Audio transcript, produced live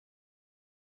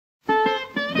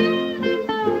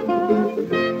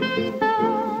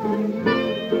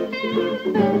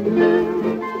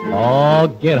Oh,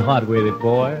 get hot with it,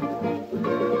 boy.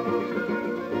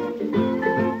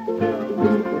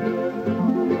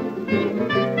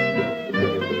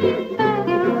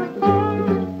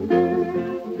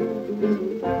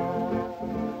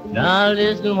 Now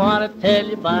listen what I tell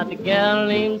you about the gal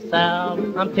named Sal.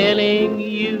 I'm telling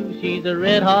you, she's a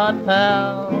red-hot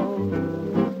pal.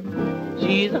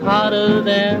 She's hotter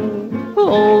than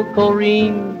old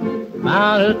Corrine.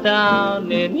 Found her down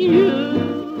in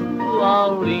New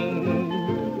Orleans.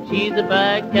 She's a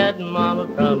back-cat mama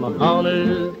from a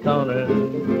Horner's Corner.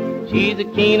 She's a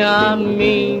keen, I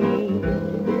mean.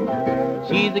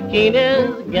 She's the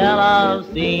keenest gal I've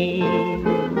seen.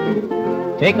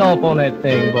 Take off on that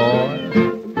thing, boy.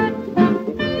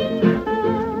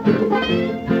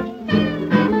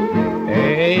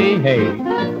 Hey, hey.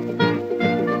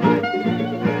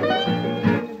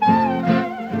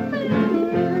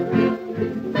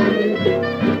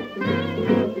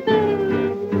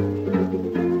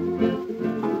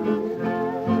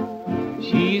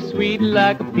 She's sweet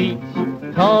like a peach,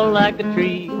 tall like a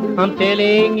tree. I'm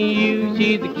telling you,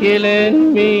 she's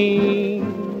a-killing me.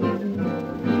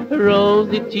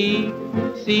 Rosy cheek,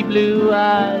 sea blue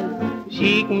eyes,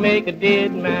 she can make a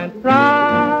dead man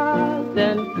rise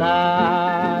and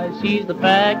fly. She's the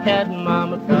back-cat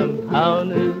mama from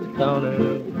Horner's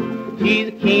Corner. She's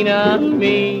a keen on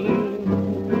me.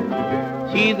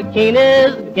 She's the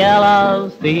keenest gal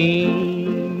I've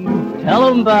seen. Tell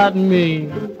 'em about me.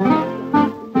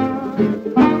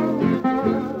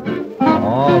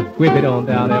 Oh, whip it on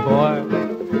down there, boy.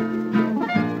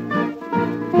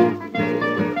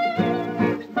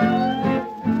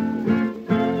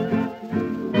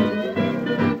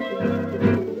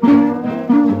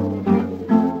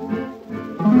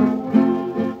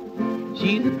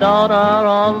 She's the daughter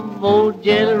of old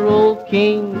Jelly Roll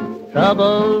King,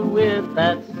 troubled with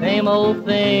that same old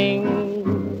thing.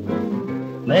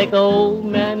 Make old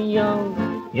man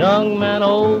young, young man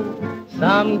old.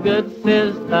 Some good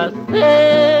sister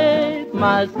saved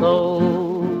my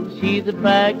soul. She's a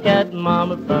back-cat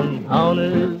mama from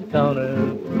Horner's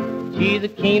Corner. She's a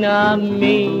keen on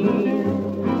me.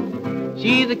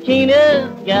 She's the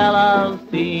keenest gal I've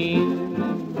seen.